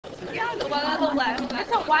Yeah, the one on the left.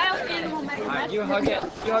 It's a wild animal, Megan. Alright, you hug it.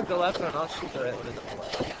 You hug the left one, I'll shoot the right one in the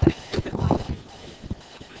left.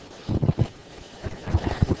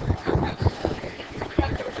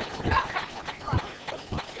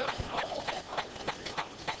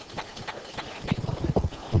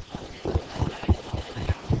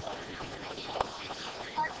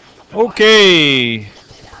 Okay.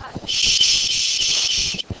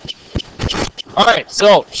 All right,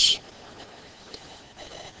 so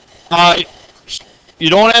you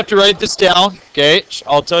don't have to write this down, okay?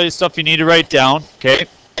 I'll tell you stuff you need to write down, okay?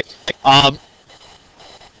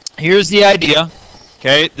 Here's the idea,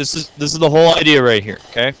 okay? This is the whole idea right here,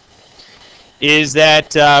 okay? Is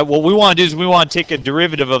that what we want to do is we want to take a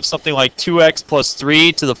derivative of something like 2x plus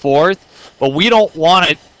 3 to the fourth, but we don't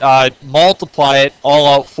want to multiply it all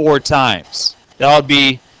out 4 times. That would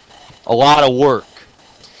be a lot of work.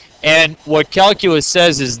 And what calculus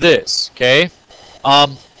says is this, okay?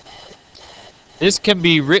 This can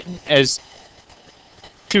be written as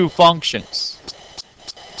 2 functions.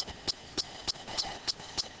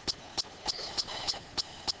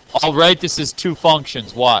 I'll write this as 2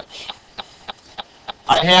 functions, watch.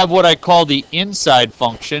 I have what I call the inside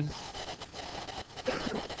function.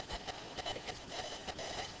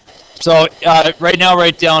 So right now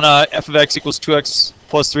write down f of x equals 2x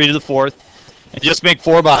plus 3 to the fourth, and just make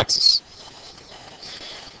 4 boxes.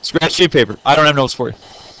 Scratch sheet paper. I don't have notes for you.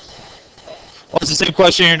 Oh, it's the same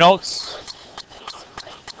question in your notes?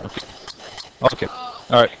 Okay. Okay.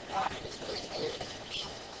 All right.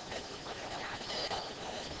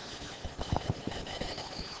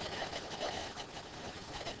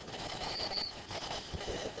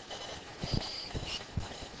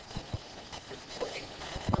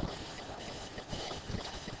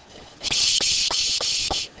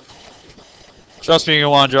 Trust me, you're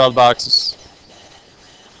going to want to draw the boxes.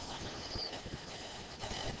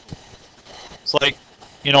 It's like,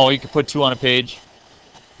 you know, you can put 2 on a page,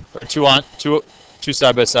 or two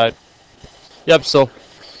side by side. Yep. So,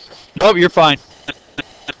 nope, you're fine.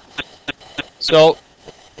 So,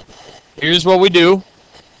 here's what we do.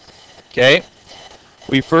 Okay,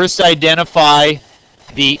 we first identify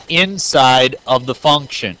the inside of the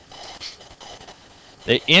function.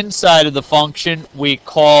 The inside of the function we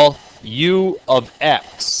call u of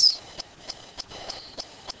x.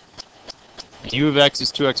 And u of x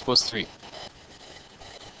is 2x plus 3.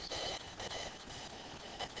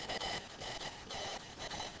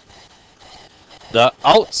 The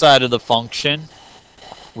outside of the function,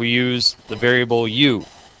 we use the variable u.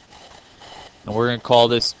 And we're going to call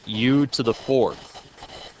this u to the fourth.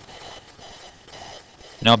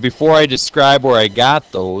 Now, before I describe where I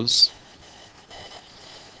got those,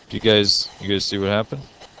 you guys see what happened?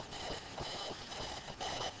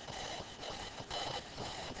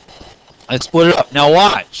 I split it up. Now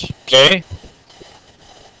watch, okay?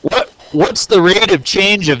 What's the rate of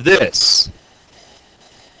change of this?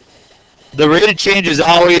 The rate of change is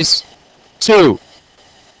always 2.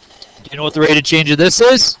 Do you know what the rate of change of this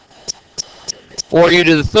is? 4u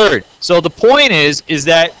to the third. So the point is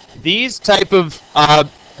that these type of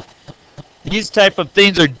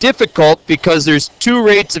things are difficult because there's 2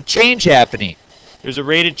 rates of change happening. There's a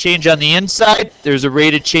rate of change on the inside. There's a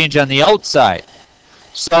rate of change on the outside.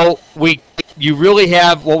 So you really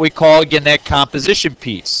have what we call, again, that composition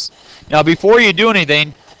piece. Now, before you do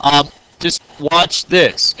anything, just watch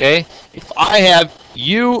this, okay? If I have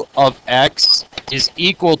u of x is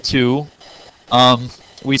equal to,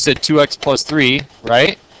 we said 2x plus 3,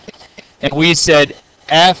 right? And we said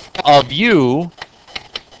f of u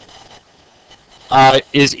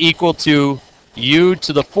is equal to u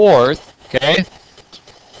to the fourth, okay?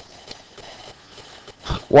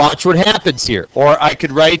 Watch what happens here. Or I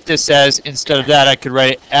could write this as, instead of that, I could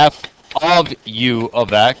write f of u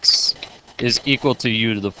of x is equal to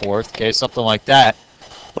u to the fourth, okay, something like that.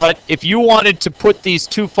 But if you wanted to put these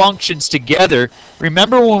 2 functions together,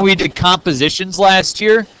 remember when we did compositions last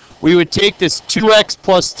year? We would take this 2x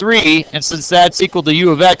plus 3, and since that's equal to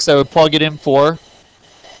u of x, I would plug it in for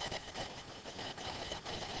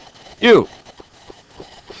u.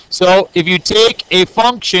 So if you take a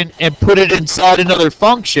function and put it inside another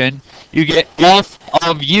function, you get f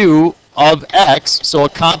of u of x. So a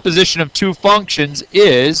composition of 2 functions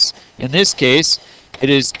is, in this case, it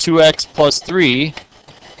is 2x plus 3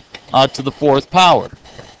 to the fourth power.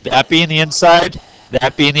 That being the inside,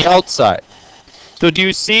 that being the outside. So do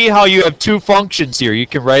you see how you have 2 functions here? You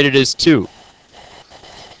can write it as 2.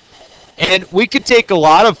 And we could take a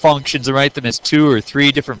lot of functions and write them as 2 or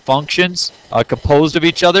 3 different functions composed of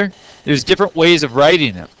each other. There's different ways of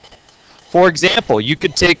writing them. For example, you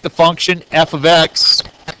could take the function f of x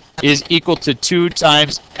is equal to 2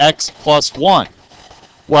 times x plus 1.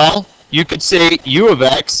 Well, you could say u of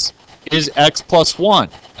x is x plus 1.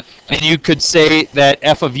 And you could say that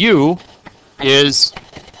f of u is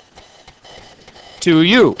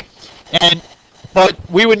 2u. But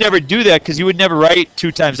we would never do that because you would never write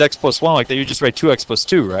 2 times x plus 1 like that. You just write 2x plus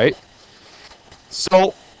 2, right?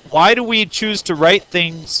 So why do we choose to write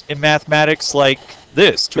things in mathematics like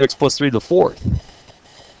this, 2x plus 3 to the 4th?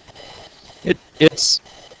 It's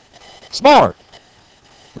smaller.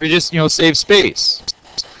 We just, save space.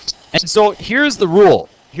 And so here's the rule.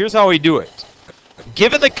 Here's how we do it.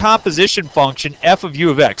 Given the composition function f of u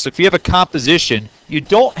of x, so if you have a composition, you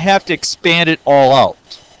don't have to expand it all out.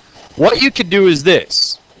 What you can do is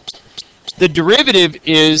this. The derivative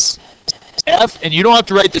is f, and you don't have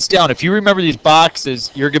to write this down. If you remember these boxes,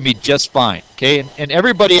 you're going to be just fine, okay? And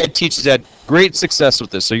everybody I teach has had great success with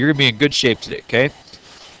this, so you're going to be in good shape today, okay?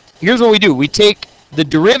 Here's what we do. We take the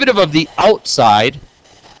derivative of the outside,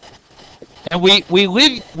 and we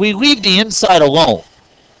leave the inside alone.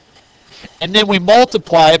 And then we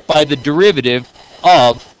multiply it by the derivative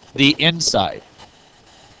of the inside.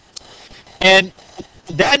 And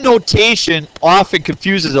that notation often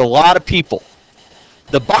confuses a lot of people.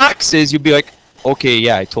 The boxes, you'd be like, okay,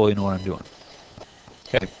 yeah, I totally know what I'm doing.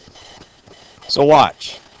 Okay. So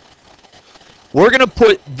watch. We're going to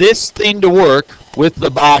put this thing to work with the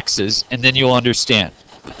boxes, and then you'll understand.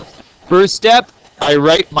 First step, I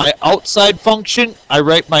write my outside function, I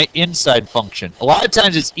write my inside function. A lot of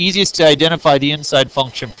times it's easiest to identify the inside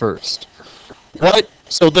function first.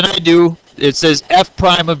 So then I do, it says f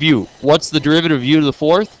prime of u. What's the derivative of u to the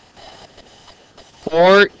 4th?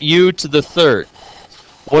 4u to the 3rd.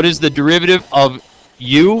 What is the derivative of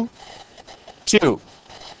u? 2.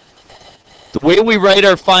 The way we write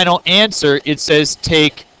our final answer, it says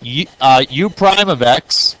take u prime of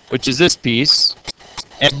x, which is this piece,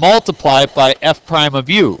 and multiply it by f prime of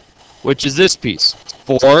u, which is this piece,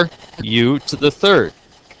 4u to the 3rd.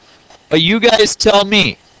 But you guys tell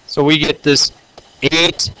me, so we get this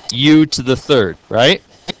 8u to the 3rd, right?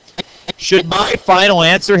 Should my final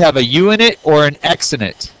answer have a u in it or an x in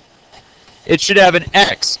it? It should have an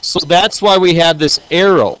x, so that's why we have this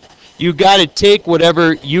arrow. You got to take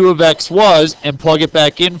whatever u of x was and plug it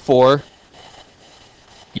back in for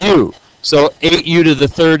u. So 8u to the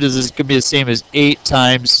 3rd is going to be the same as 8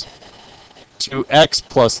 times 2x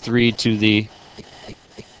plus 3 to the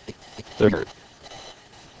 3rd.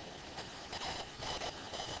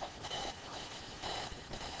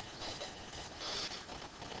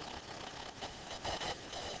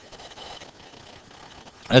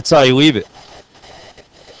 That's how you leave it.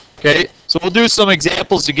 Okay, so we'll do some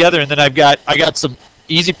examples together, and then I got some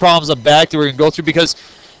easy problems on back that we're going to go through because,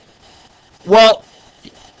 well,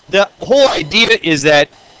 the whole idea is that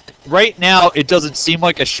right now it doesn't seem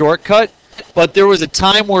like a shortcut, but there was a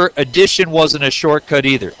time where addition wasn't a shortcut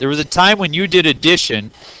either. There was a time when you did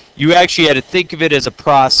addition, you actually had to think of it as a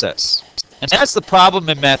process. And that's the problem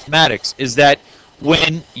in mathematics, is that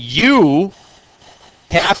when you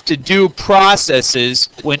have to do processes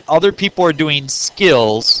when other people are doing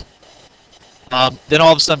skills, then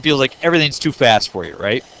all of a sudden feels like everything's too fast for you,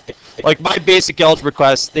 right? Like my basic algebra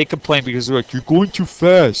class, they complain because they're like, you're going too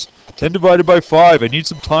fast. 10 divided by 5, I need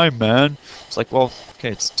some time, man. It's like, well, okay,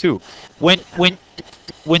 it's 2. When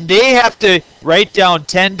they have to write down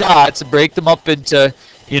 10 dots and break them up into,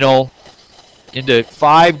 into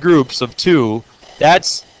 5 groups of 2,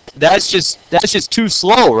 that's just too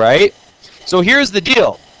slow, right? So here's the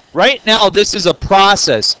deal. Right now, this is a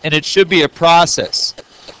process, and it should be a process.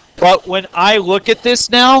 But when I look at this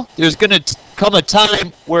now, there's going to come a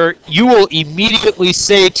time where you will immediately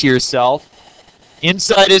say to yourself,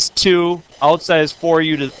 inside is 2, outside is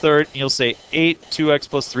 4u to the 3rd, and you'll say 8, 2x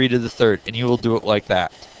plus 3 to the 3rd, and you will do it like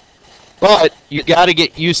that. But you got to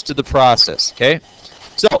get used to the process, okay?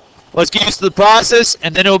 So let's get used to the process,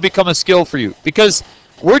 and then it will become a skill for you. Because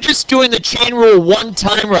we're just doing the chain rule one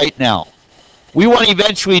time right now. We want to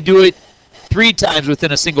eventually do it 3 times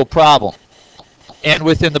within a single problem, and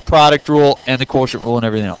within the product rule and the quotient rule and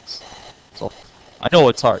everything else. So I know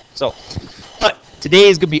it's hard. But today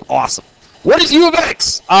is going to be awesome. What is u of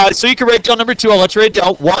x? So you can write down number 2. I'll let you write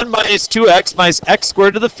down 1 minus 2x minus x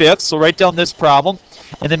squared to the 5th. So write down this problem,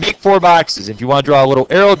 and then make 4 boxes. If you want to draw a little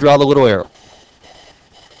arrow, draw the little arrow.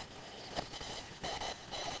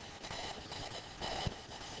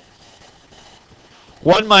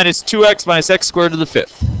 One minus 2x minus x squared to the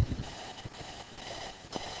 5th.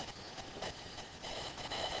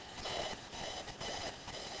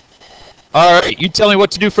 All right, you tell me what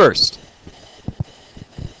to do first.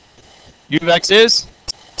 U of x is?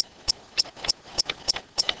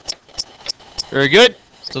 Very good.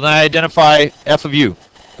 So then I identify f of u.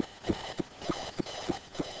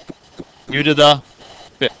 U to the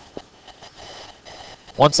fifth.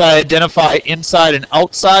 Once I identify inside and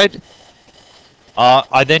outside,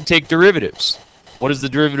 I then take derivatives. What is the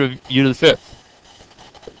derivative of u to the fifth?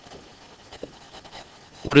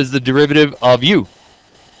 What is the derivative of u?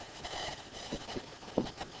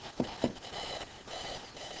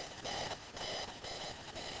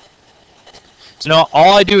 So now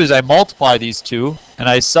all I do is I multiply these two, and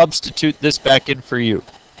I substitute this back in for u.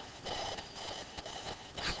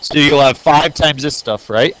 So you'll have 5 times this stuff,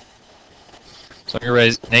 right? So I'm going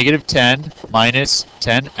to write negative 10 minus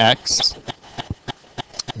 10x.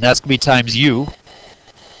 And that's going to be times u,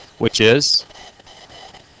 which is,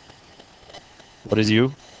 what is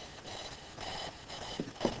u?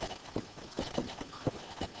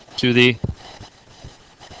 To the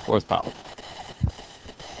 4th power.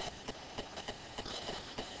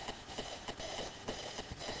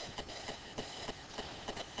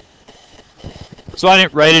 So I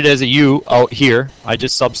didn't write it as a u out here. I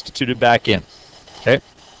just substituted back in. Okay?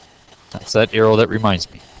 That's that arrow that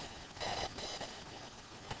reminds me.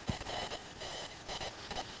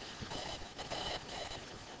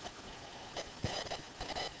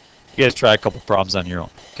 You guys try a couple problems on your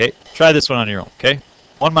own. Okay? Try this one on your own. Okay?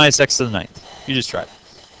 1 minus x to the 9th. You just try it.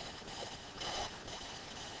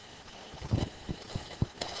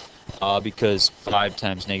 Because 5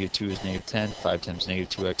 times negative 2 is negative 10. 5 times negative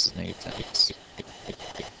 2x is negative 10x.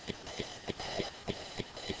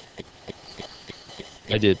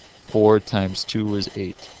 I did 4 times 2 was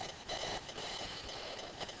 8.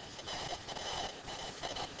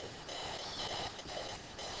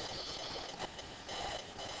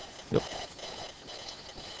 Yep.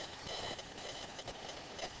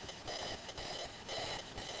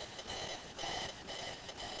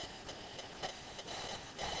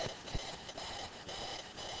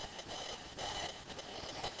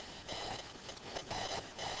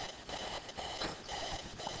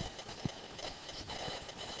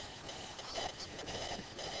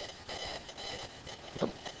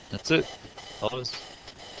 That's it. Always.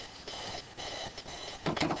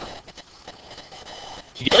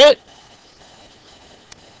 Did you get it?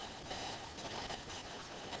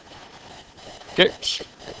 Okay.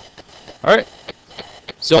 Alright.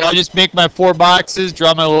 So I just make my 4 boxes,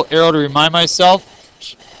 draw my little arrow to remind myself.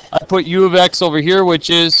 I put u of x over here, which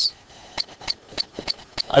is,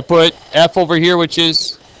 I put f over here, which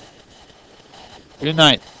is u to the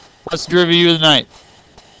 9th. What's the derivative of u to the 9th?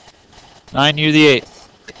 9u to the 8th.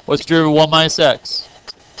 What's the derivative of 1 minus x?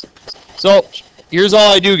 So, here's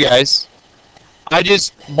all I do, guys. I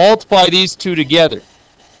just multiply these two together.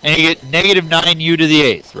 And you get negative 9u to the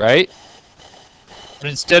 8th, right? But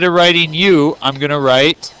instead of writing u, I'm going to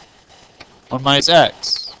write 1 minus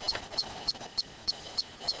x.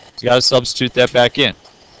 You got to substitute that back in.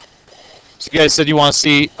 So you guys said you want to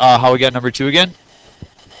see how we got number 2 again?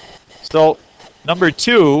 So, number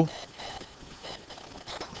 2,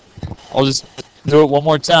 I'll just do it one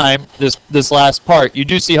more time, this last part. You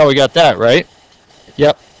do see how we got that, right?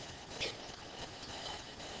 Yep.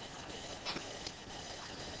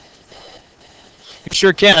 You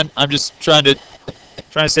sure can. I'm just trying to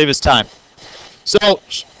save us time. So,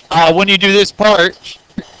 when you do this part,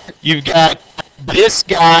 you've got this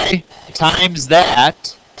guy times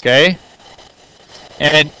that, okay?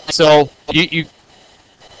 And so,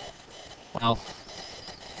 well,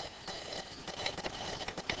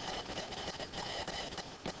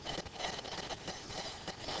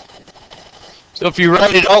 so if you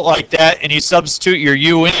write it out like that and you substitute your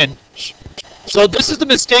u in, so this is the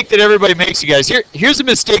mistake that everybody makes, you guys. Here's a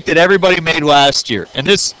mistake that everybody made last year, and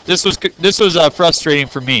this was frustrating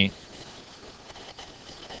for me.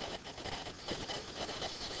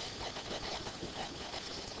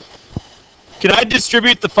 Can I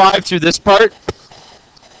distribute the 5 through this part?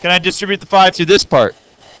 Can I distribute the 5 through this part?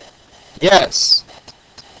 Yes.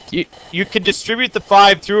 You can distribute the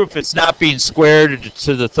 5 through if it's not being squared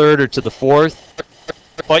to the 3rd or to the 4th.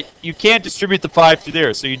 But you can't distribute the 5 through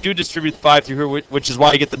there. So you do distribute the 5 through here, which is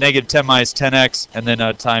why you get the negative 10 minus 10x, and then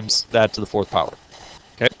times that to the 4th power.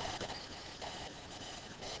 Okay?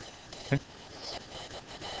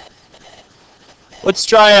 Let's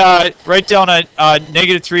try, write down a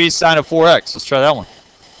negative 3 sine of 4x. Let's try that one.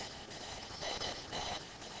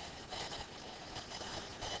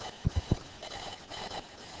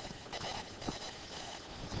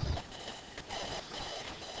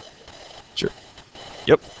 Sure.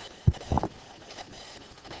 Yep.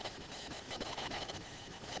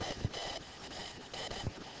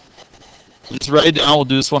 Just write it down. We'll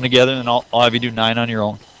do this one together, and I'll have you do 9 on your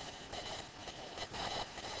own.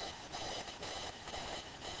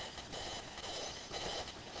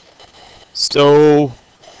 So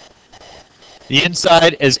the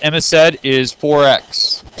inside, as Emma said, is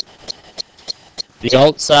 4x. The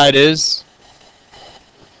outside is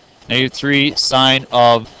 -3 sine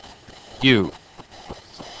of u.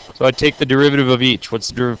 So I take the derivative of each. What's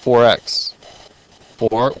the derivative of 4x?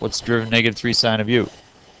 4. What's the derivative of -3 sine of u?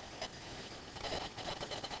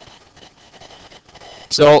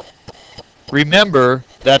 So remember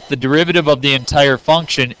that the derivative of the entire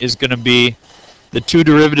function is going to be the two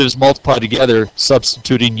derivatives multiplied together,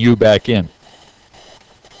 substituting u back in.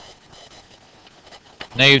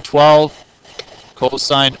 -12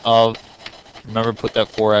 cosine of, remember, put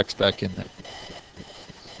that 4x back in there.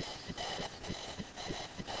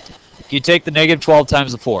 You take the -12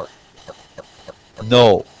 times the 4.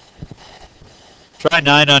 No. Try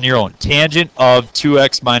 9 on your own. Tangent of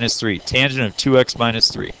 2x minus 3. Tangent of 2x minus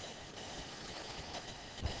 3.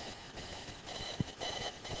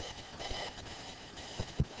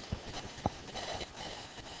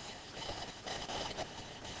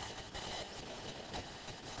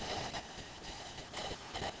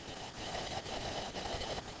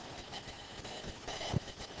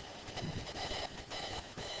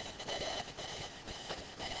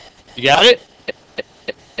 You got it?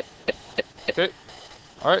 Okay.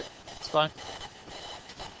 Alright, it's fine.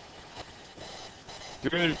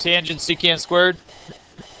 Derivative of tangent secant squared.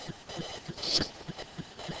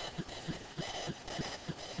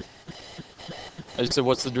 I just said,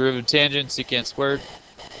 what's the derivative of tangent secant squared?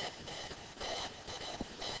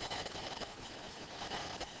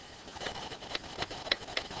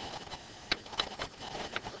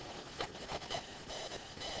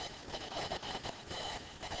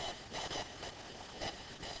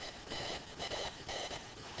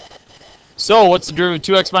 So, what's the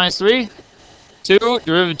derivative of 2x minus 3? 2,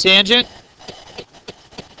 derivative of tangent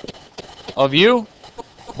of u.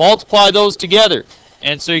 Multiply those together.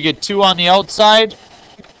 And so you get 2 on the outside,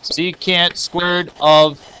 secant squared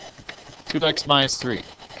of 2x minus 3.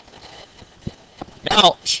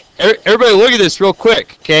 Now, everybody look at this real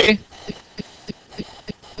quick, okay?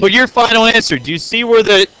 Put your final answer. Do you see where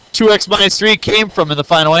the 2x minus 3 came from in the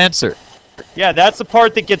final answer? Yeah, that's the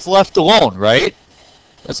part that gets left alone, right?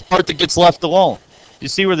 That's the part that gets left alone. You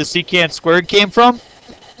see where the secant squared came from?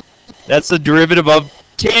 That's the derivative of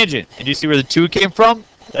tangent. And you see where the 2 came from?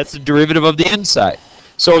 That's the derivative of the inside.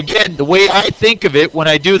 So again, the way I think of it when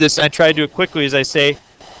I do this, and I try to do it quickly, is I say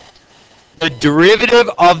the derivative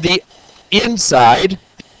of the inside,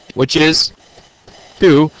 which is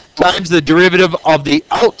 2, times the derivative of the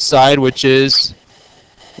outside, which is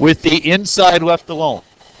with the inside left alone.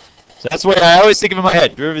 So that's the way I always think of it in my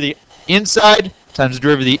head. Derivative of the inside times the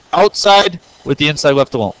derivative of the outside with the inside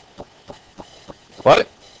left alone. What?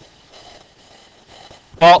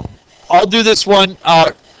 Well, I'll do this one.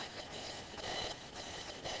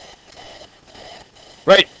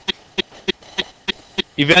 Right.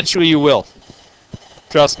 Eventually you will.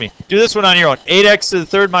 Trust me. Do this one on your own. 8x to the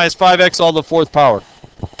third minus 5x all to the fourth power.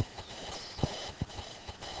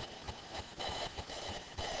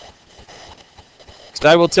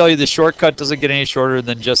 I will tell you the shortcut doesn't get any shorter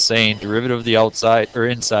than just saying derivative of the outside or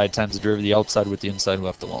inside times the derivative of the outside with the inside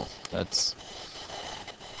left alone. That's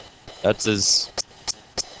as,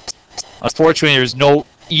 unfortunately there's no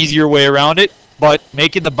easier way around it, but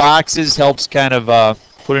making the boxes helps kind of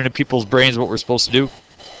put into people's brains what we're supposed to do.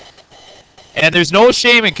 And there's no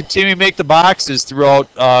shame in continuing to make the boxes throughout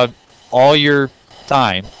all your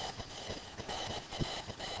time.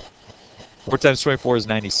 4 times 24 is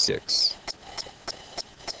 96.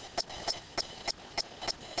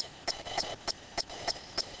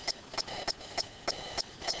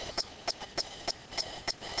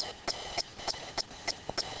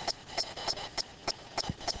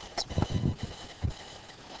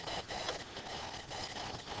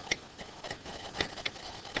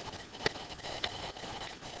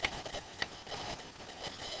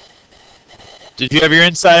 Did you have your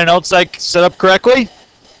inside and outside set up correctly?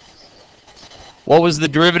 What was the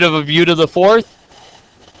derivative of u to the fourth?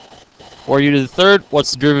 Or u to the third? What's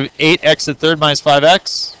the derivative of 8x to the third minus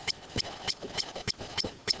 5x?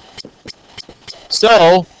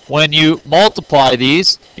 So, when you multiply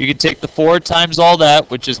these, you can take the 4 times all that,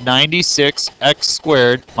 which is 96x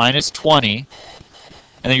squared minus 20.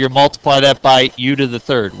 And then you multiply that by u to the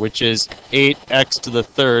third, which is 8x to the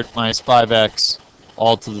third minus 5x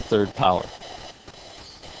all to the third power.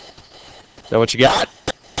 Is that what you got?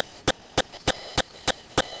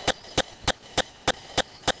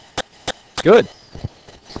 Good.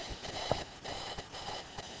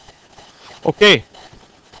 Okay.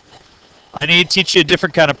 I need to teach you a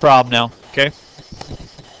different kind of problem now, okay?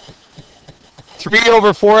 3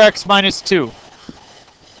 over 4x minus 2.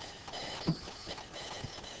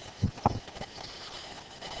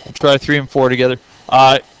 try 3 and 4 together.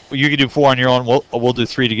 You can do 4 on your own. We'll do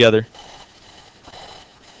 3 together.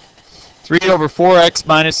 3 over 4x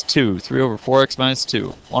minus 2. 3 over 4x minus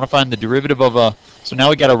 2. Want to find the derivative of a... So now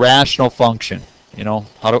we got a rational function. You know,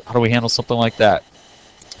 how do we handle something like that?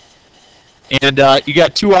 And you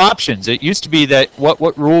got 2 options. It used to be that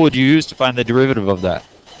what rule would you use to find the derivative of that?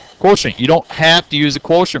 Quotient. You don't have to use a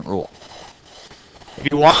quotient rule. If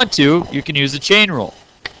you want to, you can use the chain rule.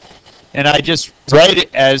 And I just write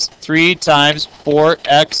it as 3 times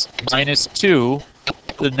 4x minus 2 to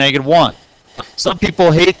the negative 1. Some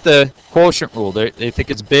people hate the quotient rule. They think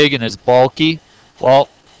it's big and it's bulky. Well,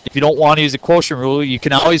 if you don't want to use the quotient rule, you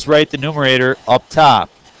can always write the numerator up top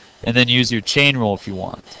and then use your chain rule if you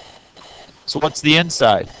want. So what's the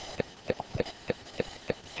inside?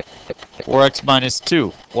 4x minus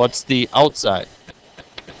 2. What's the outside?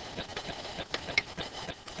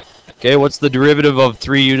 Okay, what's the derivative of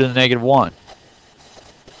 3u to the negative 1?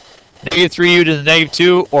 Negative 3u to the negative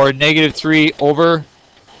 2 or negative 3 over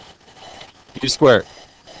u squared.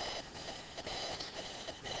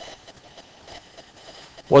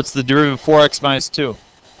 What's the derivative of 4x minus 2?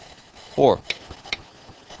 4.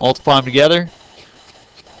 Multiply them together.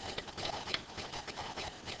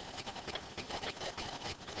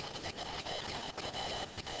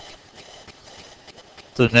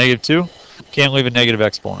 To the negative 2. Can't leave a negative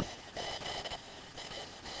exponent.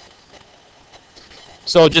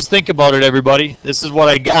 So just think about it, everybody. This is what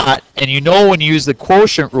I got. And you know when you use the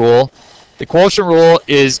quotient rule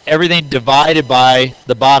is everything divided by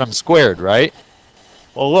the bottom squared, right?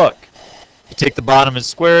 Well, look. You take the bottom and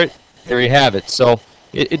square it. There you have it. So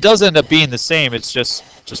it does end up being the same. It's just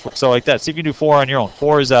works out like that. See if you can do 4 on your own.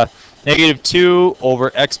 4 is a negative 2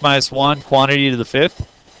 over x minus 1 quantity to the 5th.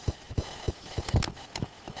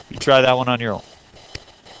 You try that one on your own.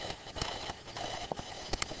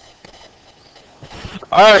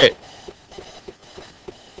 All right.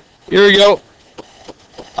 Here we go.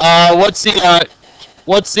 What's the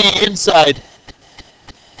inside?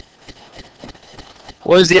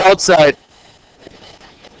 What is the outside?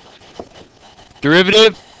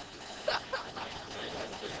 Derivative?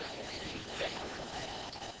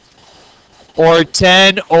 Or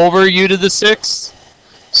 10 over u to the 6th.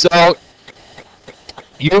 So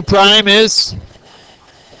u prime is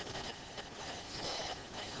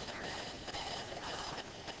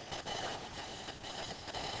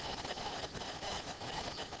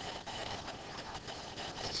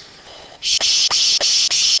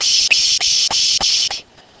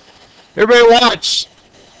everybody watch.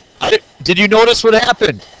 Did you notice what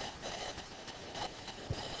happened?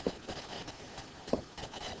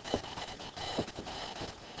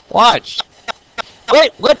 Watch.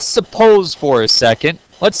 Wait, let's suppose for a second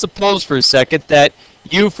that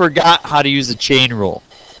you forgot how to use a chain rule.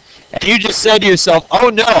 And you just said to yourself, oh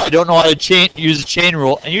no, I don't know how to use a chain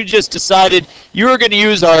rule. And you just decided you were going to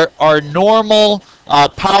use our normal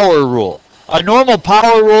power rule. Our normal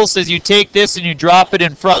power rule says you take this and you drop it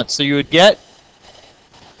in front. So you would get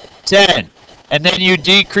 10. And then you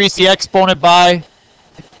decrease the exponent by,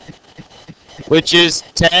 which is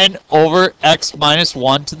 10 over x minus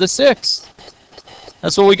 1 to the 6th.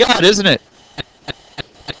 That's what we got, isn't it?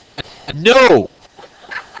 No.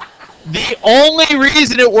 The only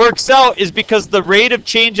reason it works out is because the rate of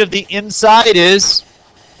change of the inside is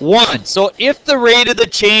 1. So if the rate of the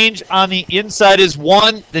change on the inside is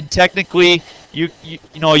 1, then technically you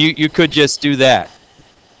could just do that.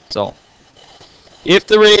 So if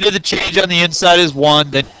the rate of the change on the inside is 1,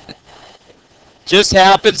 then just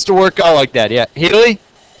happens to work out like that. Yeah, Haley?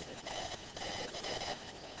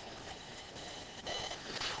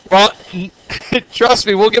 Well, trust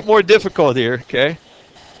me, we'll get more difficult here, okay?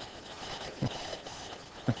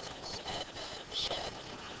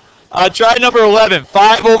 Try number 11.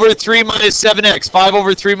 5 over 3 minus 7x. 5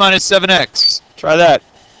 over 3 minus 7x. Try that.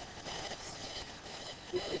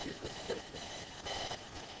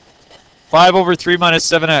 Five over 3 minus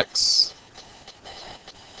 7x.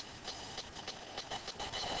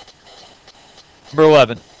 Number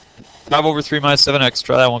 11. 5 over 3 minus 7x.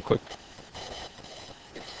 Try that one quick.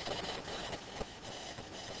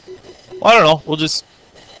 Well, I don't know. We'll just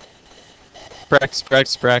practice,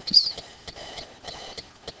 practice, practice.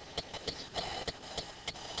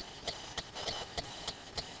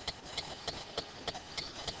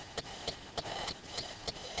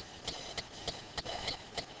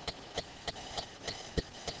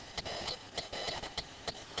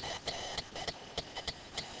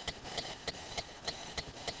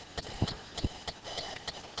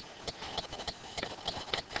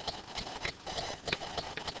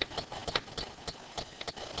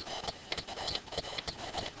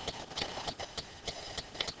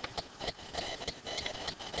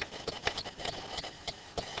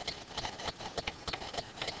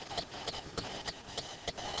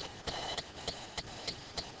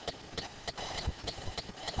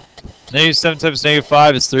 Negative 7 times negative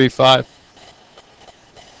 5 is 35.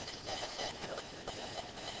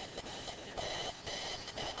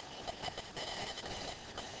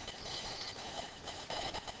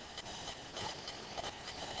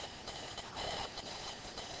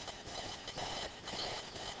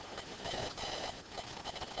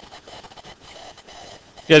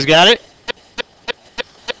 You guys got it?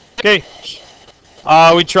 Okay.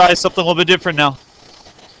 We try something a little bit different now.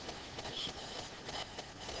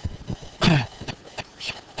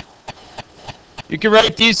 You can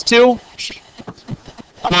write these two.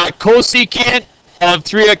 Cosecant of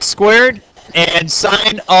 3x squared and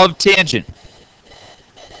sine of tangent.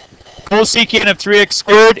 Cosecant of 3x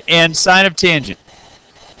squared and sine of tangent.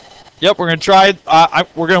 Yep, we're going to try.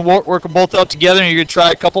 We're going to work them both out together, and you're going to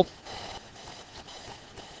try a couple.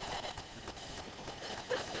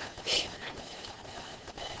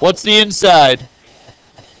 What's the inside?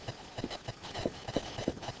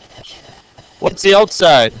 What's the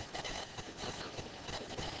outside?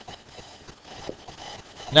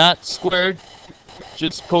 Not squared,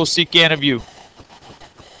 just cosecant of u.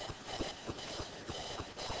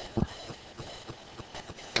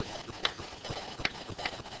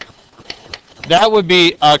 That would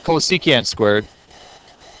be cosecant squared.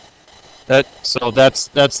 So that's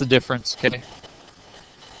the difference. Okay.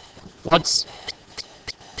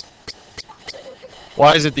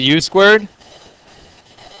 Why is it the u squared?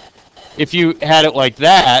 If you had it like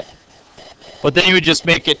that, but then you would just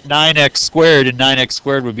make it 9x squared, and 9x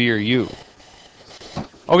squared would be your u.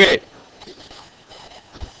 Okay.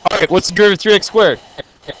 All right. What's the derivative of 3x squared?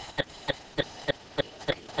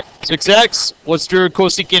 6x. What's the derivative of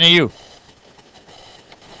cosecant of u?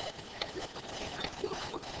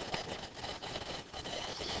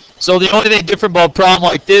 So the only thing different about a problem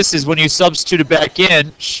like this is when you substitute it back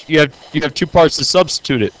in, you have two parts to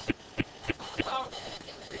substitute it.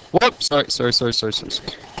 Whoops! Sorry.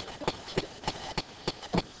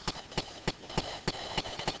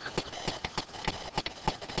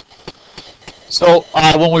 So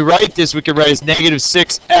when we write this, we can write as negative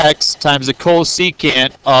 6x times the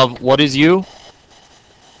cosecant of what is u?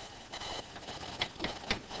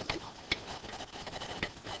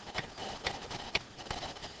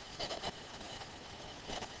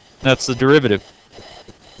 That's the derivative.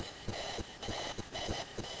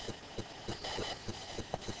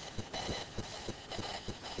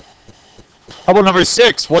 How about number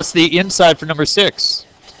 6? What's the inside for number 6?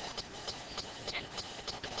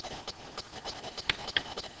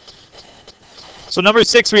 So number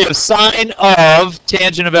 6, we have sine of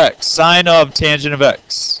tangent of x. Sine of tangent of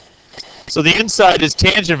x. So the inside is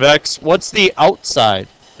tangent of x. What's the outside?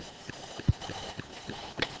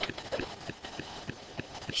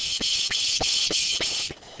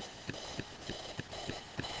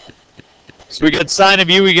 So we got sine of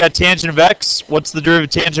u, we got tangent of x. What's the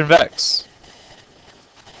derivative of tangent of x?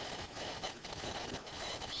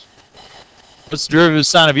 What's the derivative of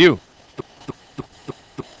sine of u?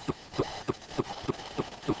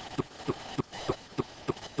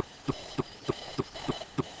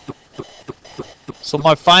 So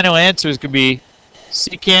my final answer is going to be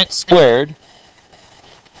secant squared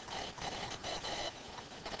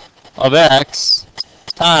of x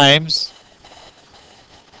times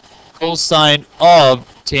cosine of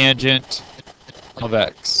tangent of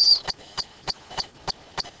x.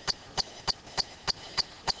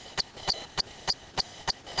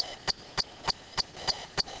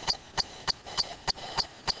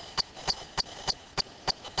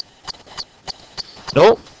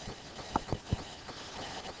 Nope.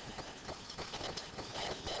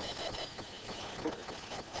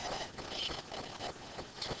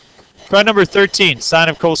 Try number 13, sine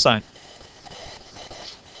of cosine.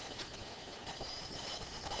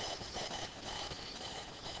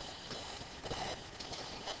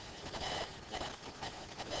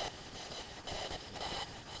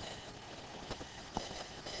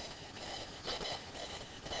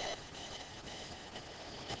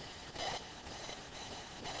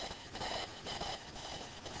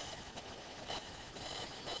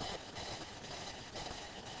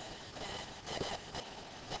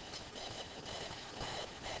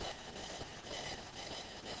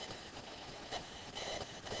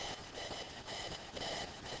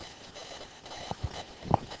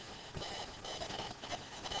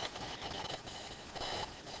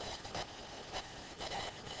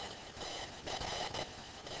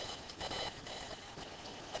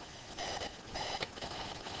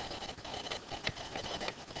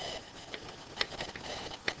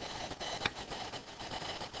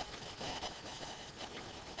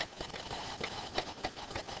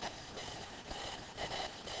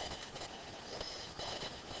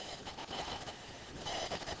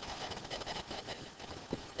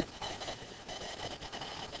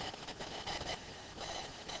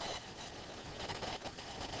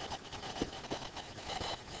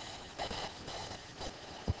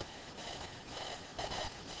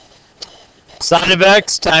 Sine of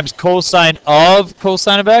x times cosine of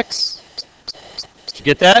cosine of x. Did you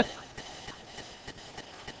get that?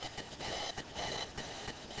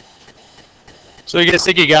 So you guys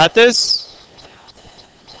think you got this?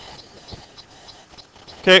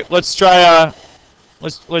 Okay, let's try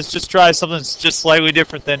let's just try something that's just slightly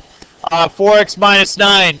different than 4x minus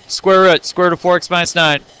 9 square root of 4x minus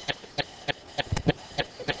 9.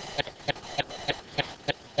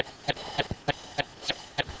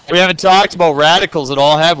 We haven't talked about radicals at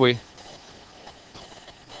all, have we?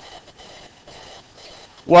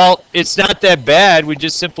 Well, it's not that bad. We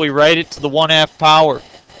just simply write it to the 1/2 power.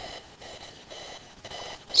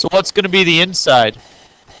 So what's going to be the inside?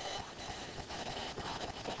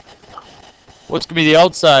 What's going to be the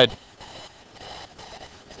outside?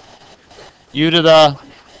 U to the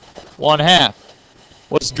 1/2.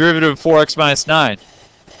 What's the derivative of 4x minus 9?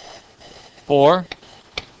 4.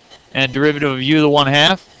 And derivative of u to the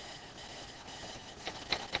 1/2?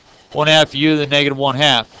 1/2 u to the negative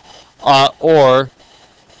 1/2. Or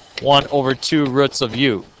 1 over 2 roots of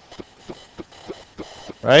u.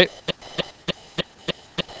 Right?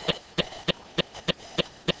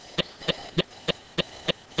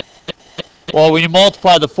 Well, when you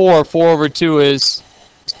multiply the 4 over 2 is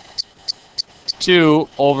 2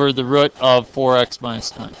 over the root of 4x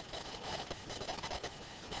minus 9.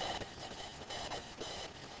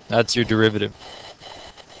 That's your derivative.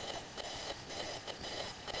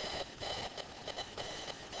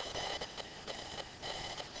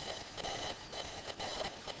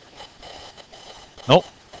 Nope.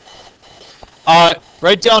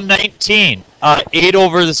 Write down 19. 8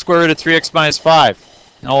 over the square root of 3x minus 5.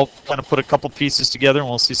 Now we'll kind of put a couple pieces together and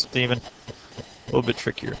we'll see something even a little bit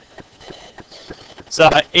trickier. So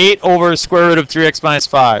 8 over the square root of 3x minus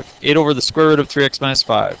 5. 8 over the square root of 3x minus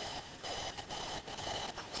 5.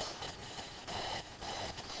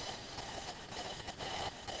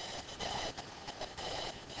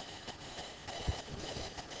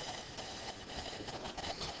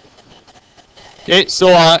 Okay,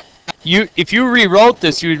 so if you rewrote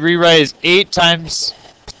this, you would rewrite as 8 times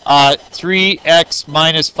 3x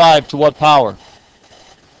minus 5 to what power?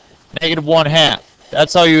 Negative 1/2.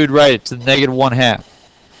 That's how you would write it, to the negative 1/2.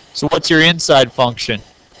 So what's your inside function?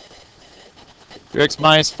 3x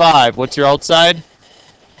minus 5. What's your outside?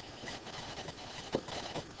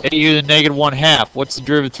 8 u to the negative 1/2. What's the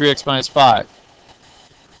derivative of 3x minus 5?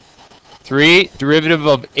 3. Derivative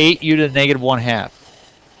of 8 u to the negative 1/2.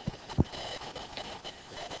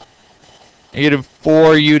 Negative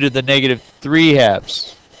 4 u to the negative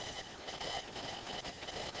 3/2.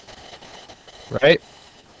 Right?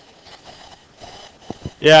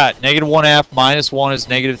 Yeah, negative 1/2 minus 1 is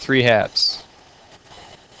negative 3/2.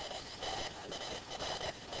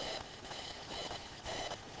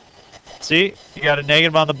 See? You got a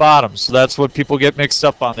negative on the bottom, so that's what people get mixed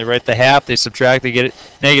up on. They write the half, they subtract, they get it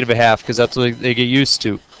negative 1/2 because that's what they get used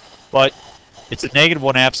to. But it's a negative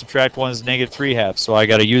 1/2, subtract 1 is negative 3/2, so I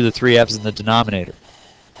got to u the 3/2 in the denominator.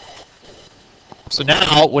 So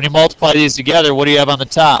now, when you multiply these together, what do you have on the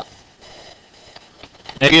top?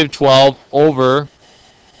 Negative 12 over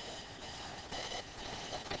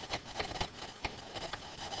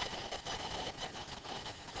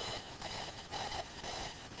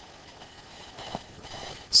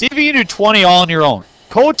see if you can do 20 all on your own.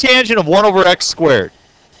 Cotangent of 1 over x squared.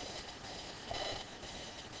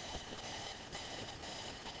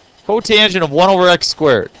 Cotangent of 1 over x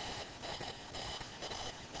squared.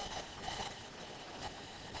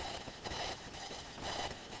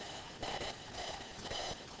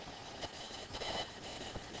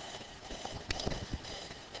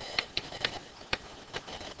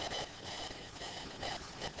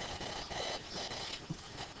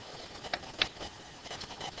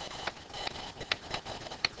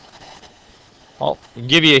 Well, I can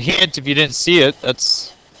give you a hint if you didn't see it.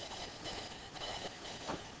 That's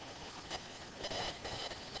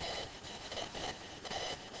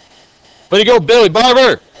way to go, Billy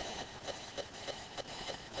Barber!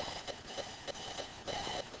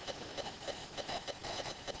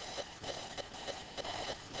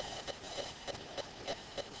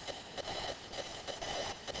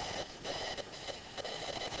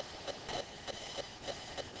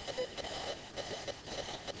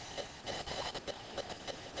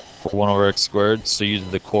 For 1 over x squared, so use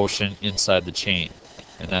the quotient inside the chain,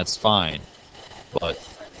 and that's fine, but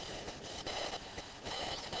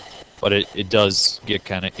it does get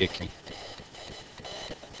kind of icky.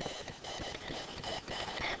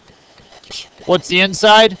 What's the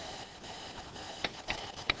inside?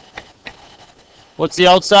 What's the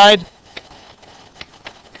outside?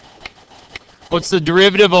 What's the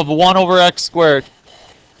derivative of 1 over x squared?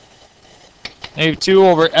 Negative 2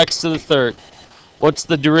 over x to the third. What's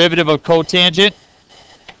the derivative of cotangent?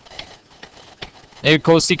 Negative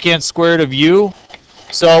cosecant squared of u.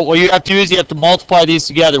 So what you have to do is you have to multiply these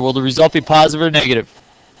together. Will the result be positive or negative?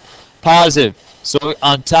 Positive. So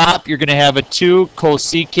on top, you're going to have a 2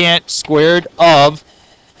 cosecant squared of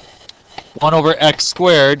 1 over x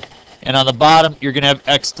squared. And on the bottom, you're going to have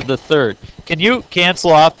x to the third. Can you cancel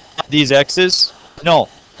off these x's? No.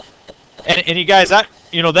 And you guys,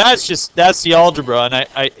 that's the algebra. And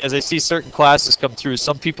as I see certain classes come through,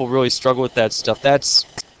 some people really struggle with that stuff.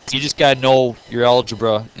 You just got to know your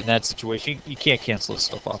algebra in that situation. You can't cancel this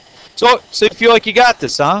stuff off. So you feel like you got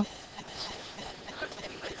this, huh?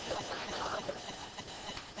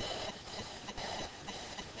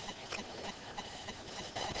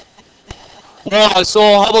 Well, so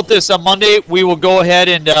how about this? On Monday, we will go ahead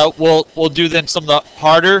and we'll do then some of the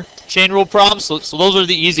harder chain rule problems. So those are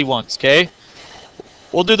the easy ones, okay?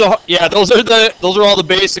 We'll do those are all the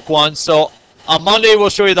basic ones. So on Monday, we'll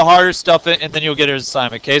show you the harder stuff, and then you'll get an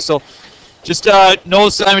assignment, okay? So just no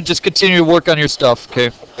assignment, just continue to work on your stuff,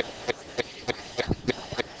 okay?